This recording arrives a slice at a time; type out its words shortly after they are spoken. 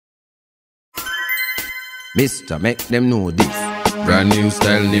Mister, make them know this. Brand new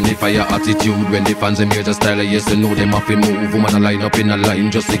style, name the fire attitude. When the fans them hear the style, yes, they know them have to move. Woman a line up in a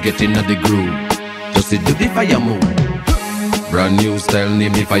line just to get in the groove. Just to do the fire move. Brand new style,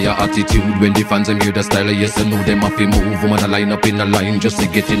 name the fire attitude. When the fans them hear the style, yes, they know them have to move. Woman a line up in a line just to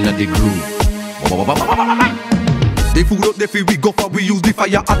get in the groove. The fool out the feel we go for, we use the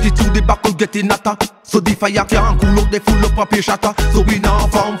fire attitude. The back will get in hotter, so the fire can't cool out. They full up a pay shatter, so we now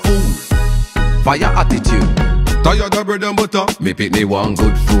farm fool. Fire attitude. Tired of bread and butter, Me pick me one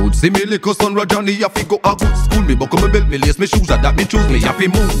good food. see me little son Rajani, have to go a good school. Me buckle me belt, me lace me shoes, and that me choose. Me have to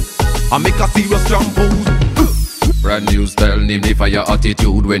move, and make a serious strong pose. Brand new style, name the fire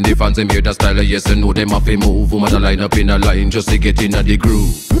attitude. When the fans them hear the style, yes, they know them have to move. Woman a line up in a line just to get in the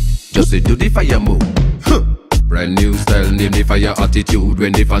groove. Just to do the fire move. Brand new style, name the fire attitude.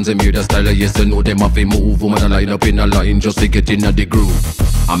 When the fans them hear the style, yes, they know them have to move. Woman a line up in a line just to get in the groove.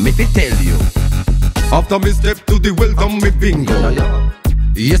 And me fi tell you, After me step to the welcome me bingo.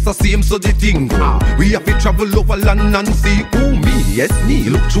 Yes, I see him so the thing go. We have to travel over land and see who me. Yes, me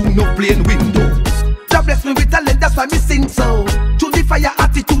look through no plane window. God bless me with talent, that's why me sing so. To the fire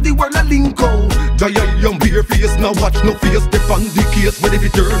attitude, the world a lingo. Giant young bare face, now watch no face. Step on the case, ready to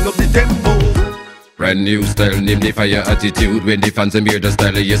turn up the tempo. Brand new style, name the fire attitude. When the fans them hear the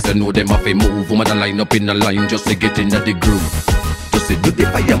style, yes, they know them have to move. Woman a line up in a line just to get in the groove. just to do the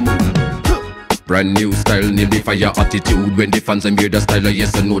fire move. Brand new style, name the fire attitude. When the fans them hear the style,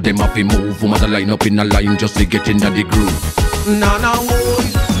 yes, they know them have to move. Woman a line up in a line just to get in the groove. Nah, boy,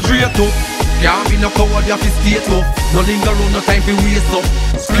 straight up. Can't be no coward, you have to stay tough. No linger around, no time for waste up.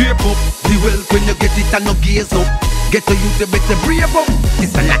 Scrape up the wealth when you get it and no gaze up. Get to use the better brave up.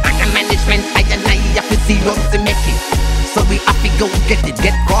 It's a lack of management, I and I have to see us to make it. So we have to go get it.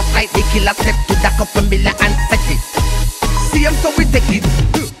 Get cross like the killer, step to the couple miller and set it. See him so we take it.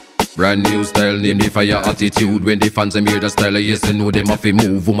 Brand new style, name the fire attitude. When the fans them hear the style, yes, they know them have to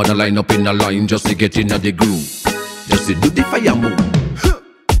move. Woman a line up in a line just to get in the groove. Just to do the fire move.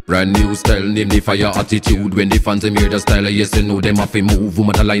 Brand new style, name the fire attitude. When the fans them hear the style, yes, they know them have to move.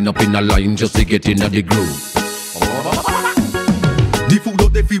 Woman a line up in a line just to get in the groove. The food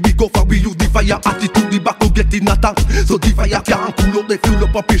out the feel we go for, we use the fire attitude. The back to get in hotter, so the fire can't cool out. They full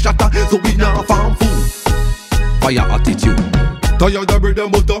up a pay shatter, so we now farm food. Fire attitude. Tired of bread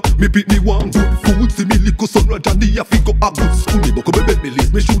and butter, me pick me one good food. See me little son Rajani, have to go a good school. Me buckle me belt, me lace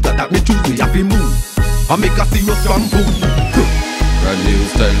me shoes, and that me choose. Me have to move, and make a serious strong food. Brand new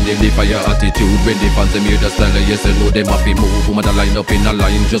style, name the fire attitude. When the fans them hear the style, yes, they know them have to move. Woman a line up in a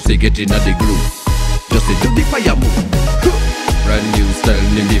line just to get in the groove. Just to do the fire move. Brand new style,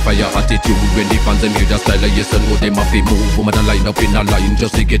 name the fire attitude. When the fans them hear the style, yes, they know them have to move. Woman a line up in a line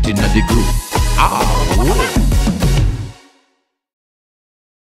just to get in the groove. Ah,